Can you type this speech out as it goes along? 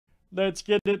Let's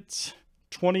get it.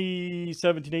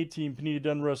 2017-18 Panini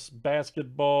Donruss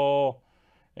basketball.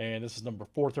 And this is number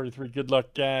 433. Good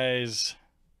luck, guys.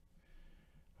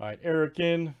 All right, Eric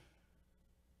in.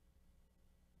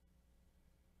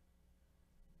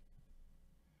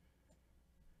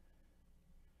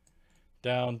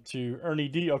 Down to Ernie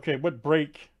D. Okay, what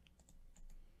break?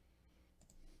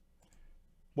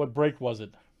 What break was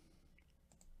it?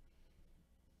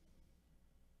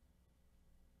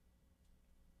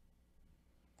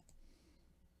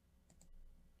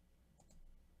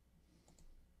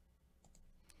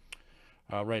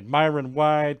 All right, Myron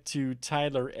Y to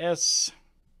Tyler S.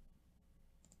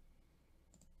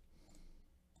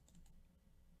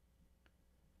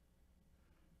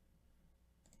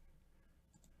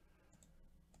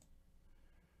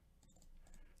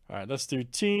 All right, let's do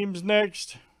teams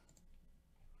next.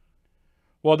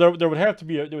 Well, there would have to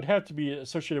be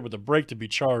associated with a break to be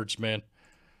charged, man.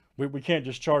 We can't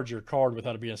just charge your card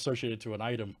without it being associated to an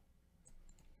item.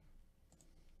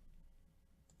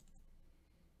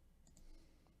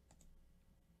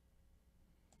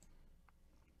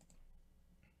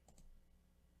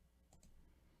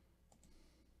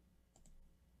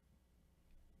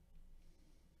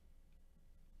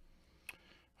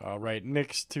 All right,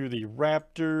 next to the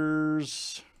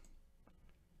Raptors.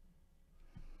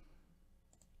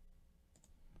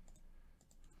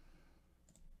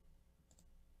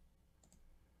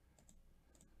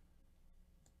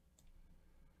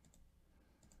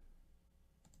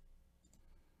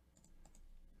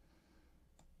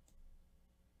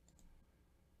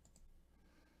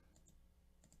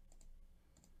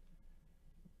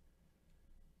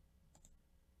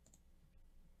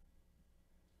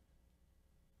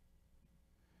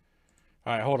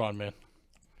 All right, hold on, man.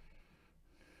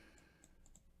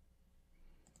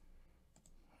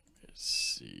 Let's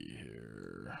see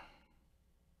here.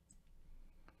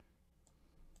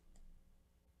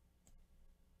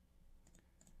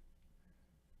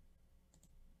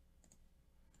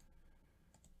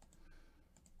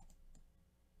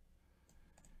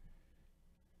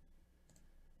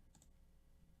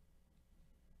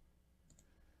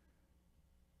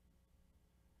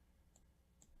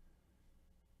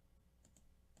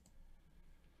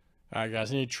 All right,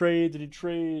 guys. Any trade? Did he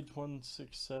trade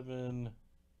 167?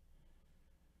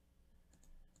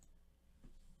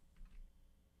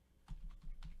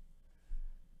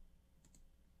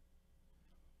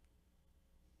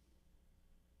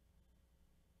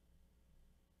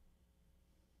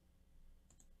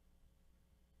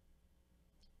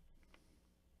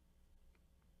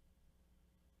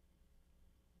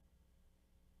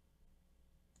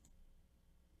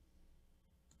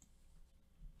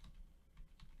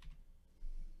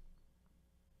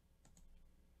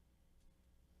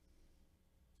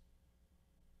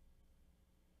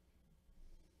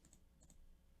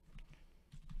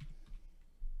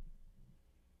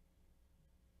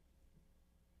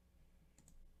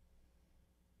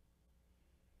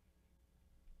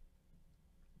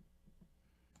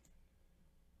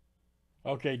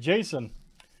 Okay, Jason,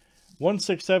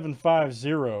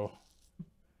 16750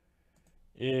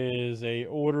 is a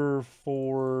order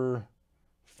for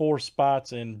 4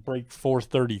 spots and break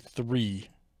 433,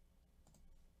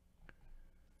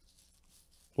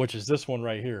 which is this one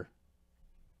right here,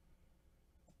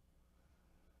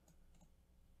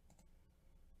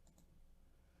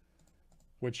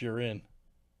 which you're in.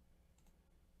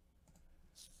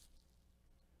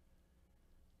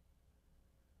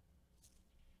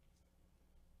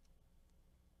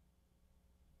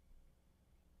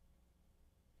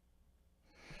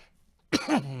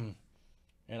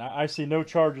 And I see no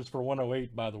charges for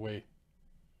 108, by the way.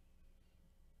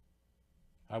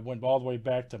 I went all the way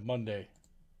back to Monday.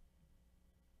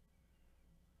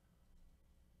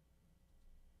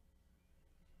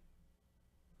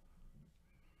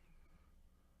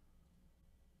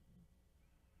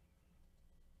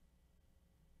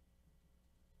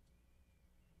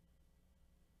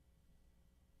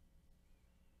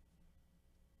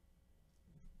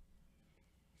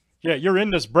 Yeah, you're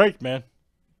in this break, man.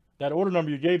 That order number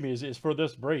you gave me is for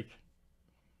this break.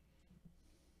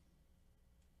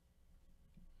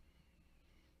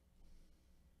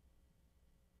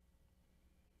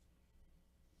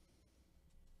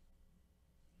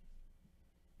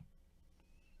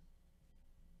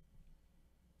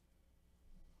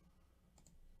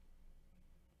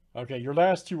 Okay, your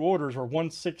last 2 orders are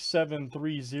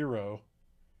 16730.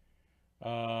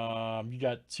 You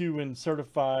got 2 in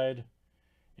certified,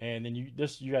 and then you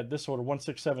got this order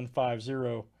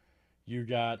 16750. You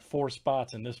got 4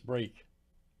 spots in this break.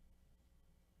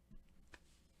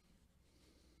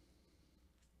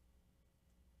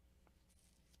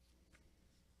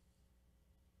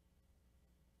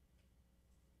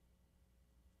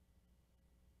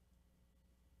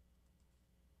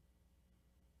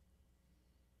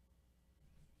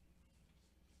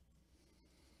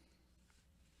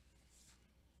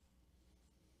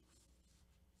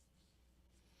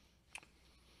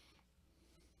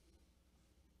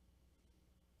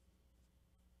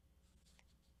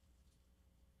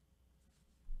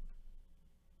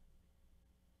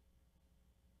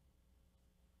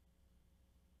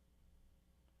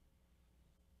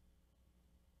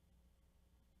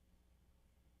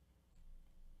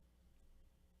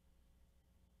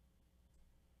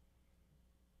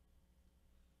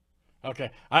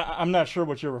 Okay, I'm not sure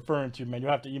what you're referring to, man.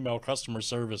 You'll have to email customer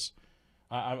service.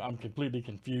 I'm completely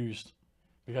confused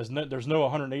because there's no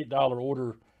 $108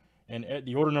 order, and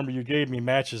the order number you gave me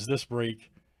matches this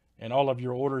break, and all of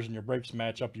your orders and your breaks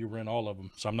match up. You were in all of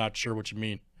them, so I'm not sure what you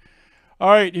mean. All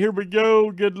right, here we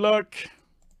go. Good luck.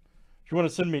 If you want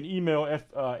to send me an email,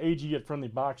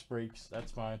 ag@friendlyboxbreaks,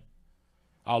 that's fine.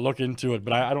 I'll look into it,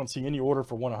 but I don't see any order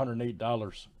for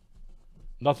 $108.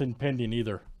 Nothing pending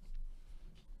either.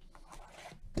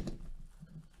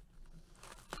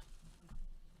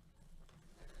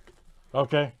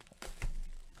 Okay.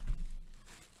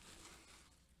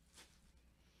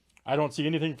 I don't see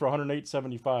anything for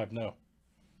 $108.75. No.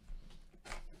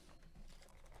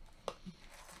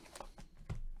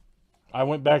 I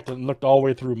went back and looked all the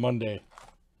way through Monday.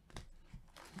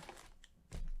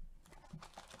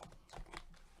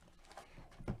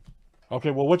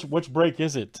 Okay, well, which break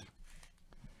is it?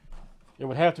 It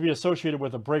would have to be associated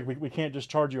with a break. We can't just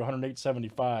charge you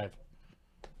 $108.75.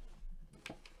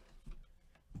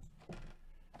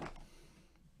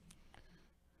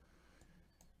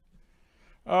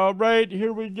 All right,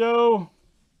 here we go.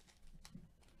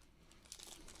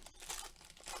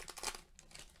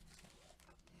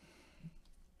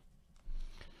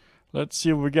 Let's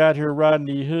see what we got here.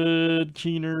 Rodney Hood,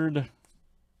 Keenard.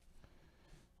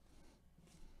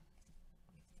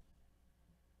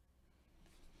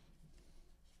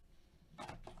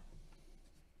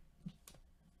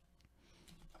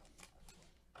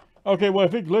 Okay, well,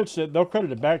 if it glitched, they'll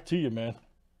credit it back to you, man.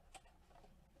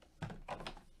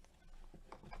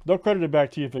 They'll credit it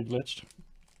back to you if it glitched.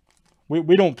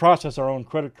 We don't process our own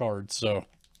credit cards, so.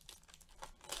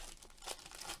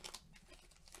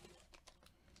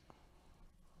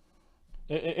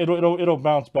 It'll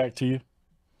bounce back to you.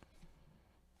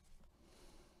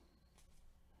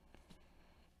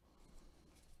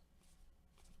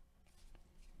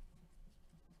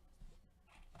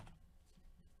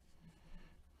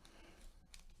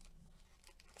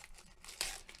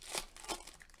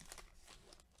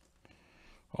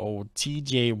 Oh,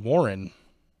 TJ Warren.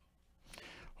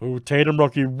 Oh, Tatum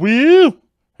rookie. Woo!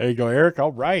 There you go, Eric.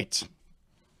 All right.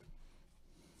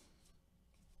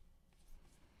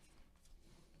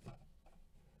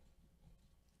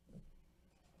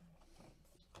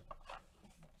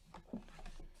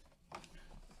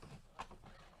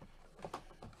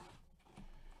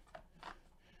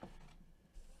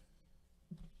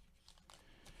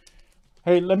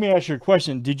 Hey, let me ask you a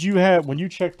question. Did you have, when you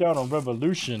checked out on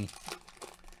Revolution,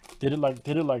 did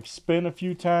it like spin a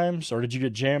few times, or did you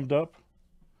get jammed up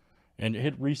and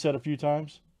hit reset a few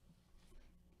times?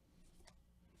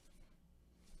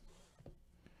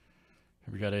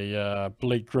 We got a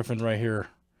Blake Griffin right here.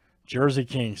 Jersey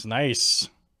Kings, nice.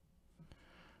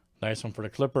 Nice one for the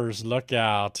Clippers. Look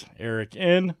out, Eric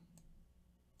in.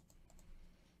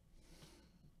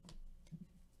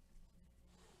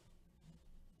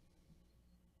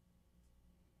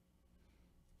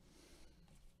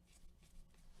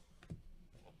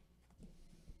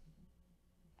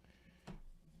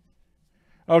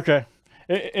 Okay.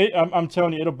 I'm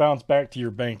telling you, it'll bounce back to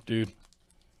your bank, dude.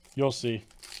 You'll see.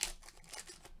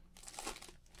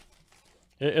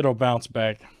 It'll bounce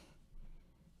back.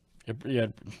 Yeah.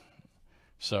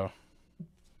 So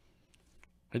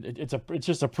it's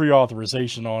just a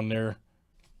pre-authorization on there.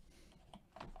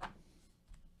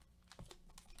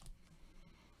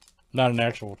 Not an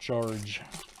actual charge.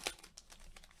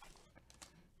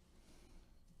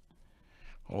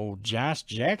 Oh, Josh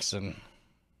Jackson.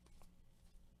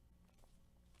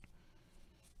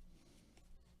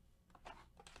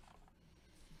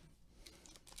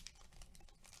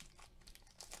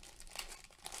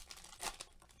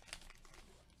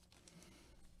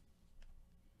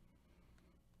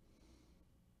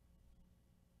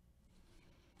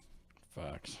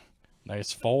 Fox.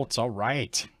 Nice faults. All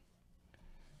right.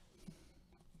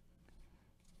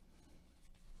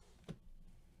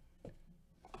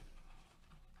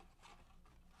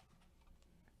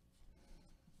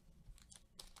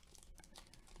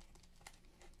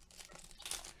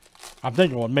 I'm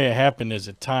thinking what may have happened is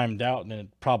it timed out and then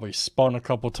it probably spun a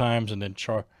couple times and then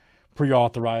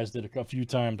pre-authorized it a few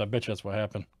times. I bet you that's what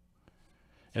happened.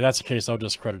 If that's the case, I'll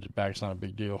just credit it back. It's not a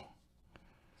big deal.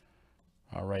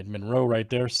 All right, Monroe right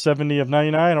there. 70 of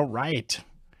 99. All right.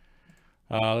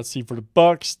 Let's see for the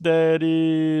Bucks. That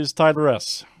is Tyler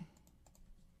S.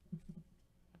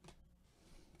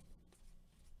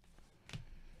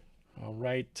 All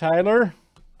right, Tyler.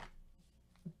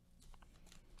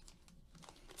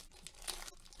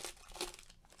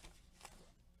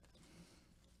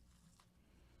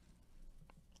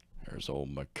 There's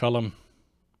old McCullum.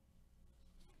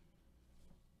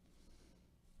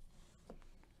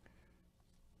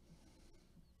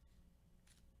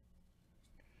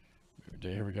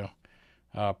 day. Here we go.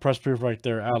 Press proof right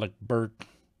there. Alec Burks.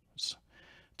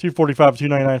 245,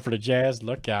 299 for the Jazz.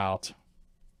 Look out.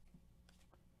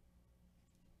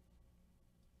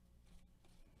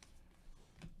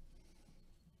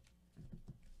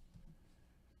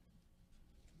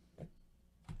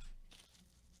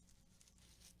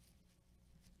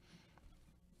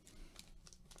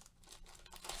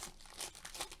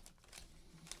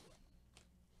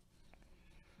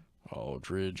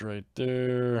 Aldridge right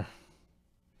there.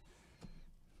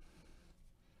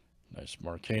 Nice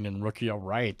Markkanen rookie. All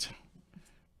right.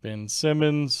 Ben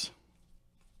Simmons.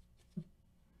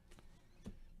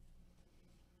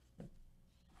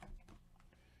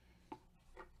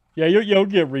 Yeah, you'll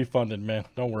get refunded, man.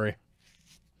 Don't worry.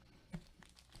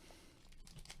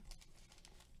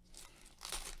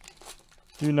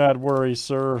 Do not worry,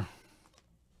 sir.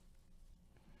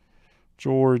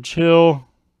 George Hill.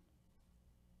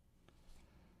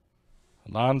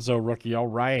 Alonzo rookie. All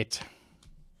right.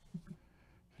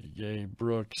 Yay,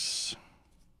 Brooks.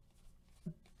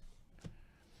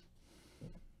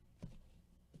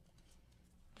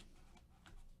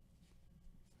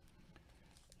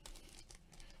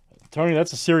 Tony,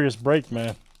 that's a serious break,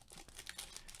 man.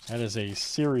 That is a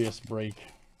serious break.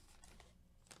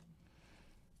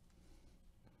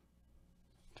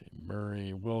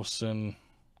 Murray, Wilson.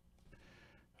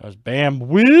 That was Bam.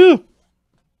 Woo!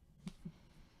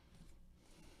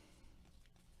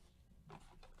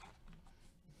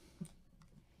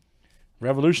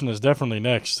 Revolution is definitely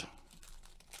next.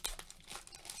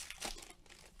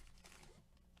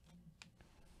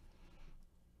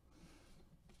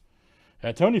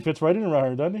 Yeah, Tony fits right in around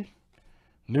here, doesn't he?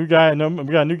 New guy. No, we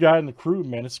got a new guy in the crew,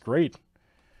 man. It's great.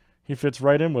 He fits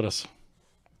right in with us.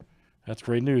 That's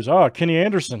great news. Oh, Kenny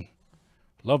Anderson.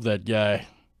 Love that guy.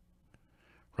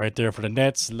 Right there for the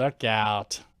Nets. Look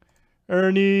out.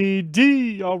 Ernie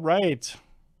D. All right.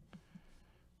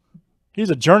 He's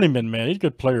a journeyman, man. He's a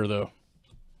good player, though.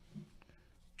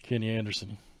 Kenny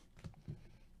Anderson.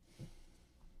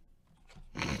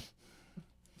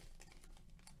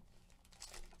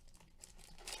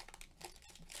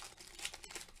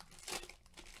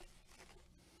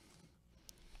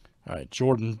 All right,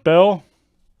 Jordan Bell.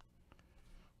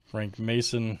 Frank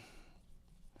Mason.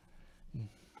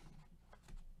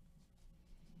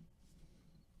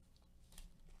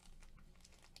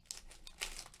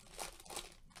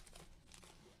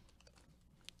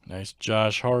 Nice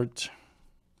Josh Hart.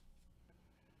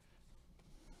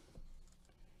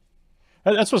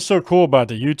 That's what's so cool about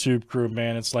the YouTube crew,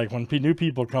 man. It's like when new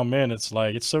people come in, it's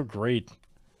like, it's so great.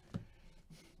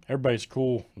 Everybody's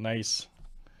cool, nice.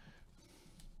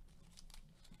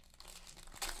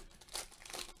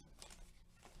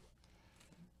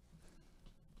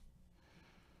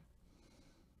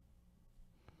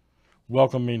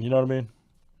 Welcoming, you know what I mean?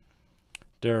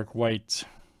 Derek White.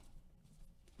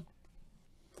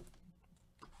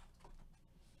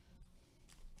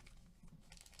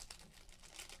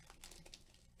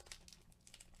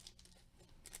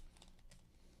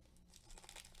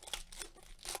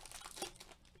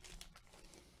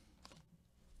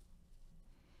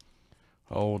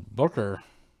 Old Booker.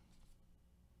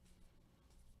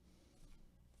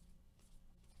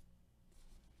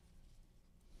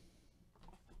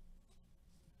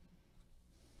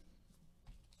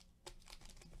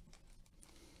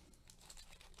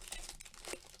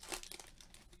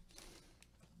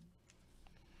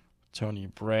 Tony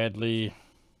Bradley.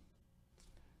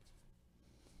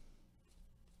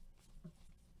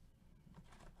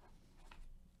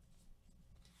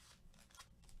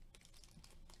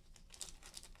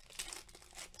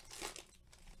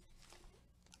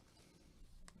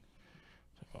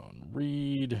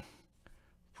 Reed,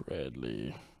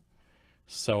 Bradley,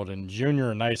 Selden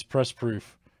Jr., nice press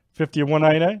proof. 50 of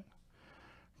 199.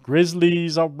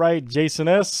 Grizzlies, all right, Jason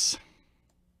S.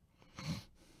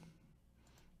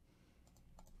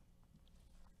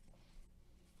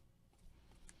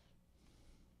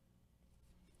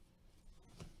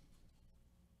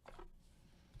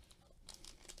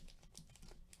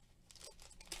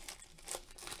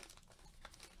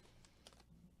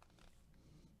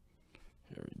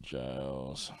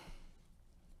 Giles,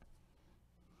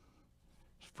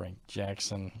 Frank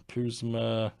Jackson,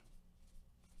 Kuzma,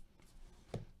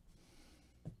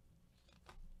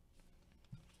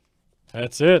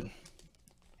 that's it.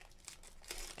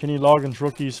 Kenny Loggins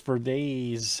rookies for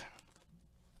days.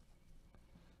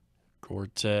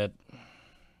 Quartet.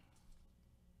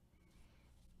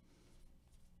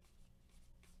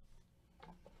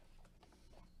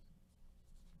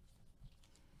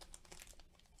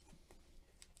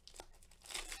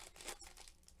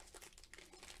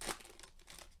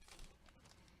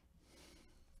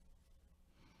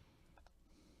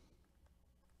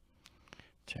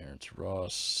 Terrence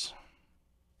Ross.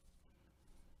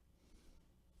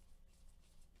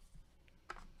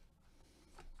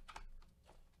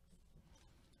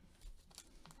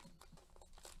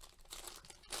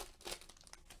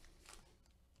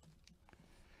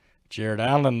 Jared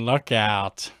Allen, luck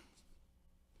out.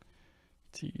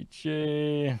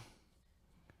 TJ.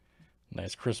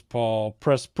 Nice Chris Paul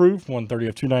press proof, 130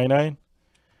 of 299.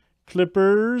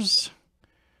 Clippers.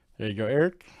 There you go,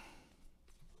 Eric.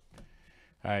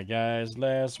 All right, guys.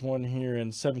 Last one here in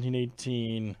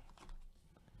 1718.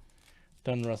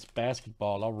 Donruss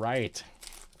basketball. All right.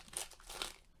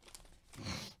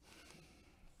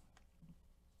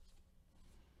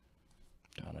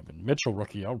 Donovan Mitchell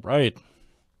rookie. All right.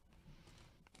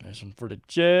 Nice one for the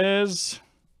Jazz.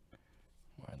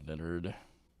 Why Leonard.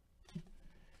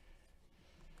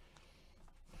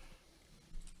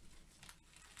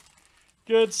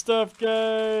 Good stuff,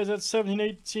 guys. That's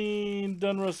 1718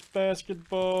 Donruss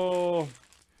basketball.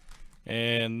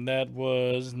 And that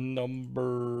was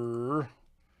number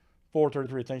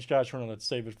 433. Thanks, guys, for let's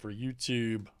save it for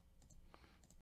YouTube.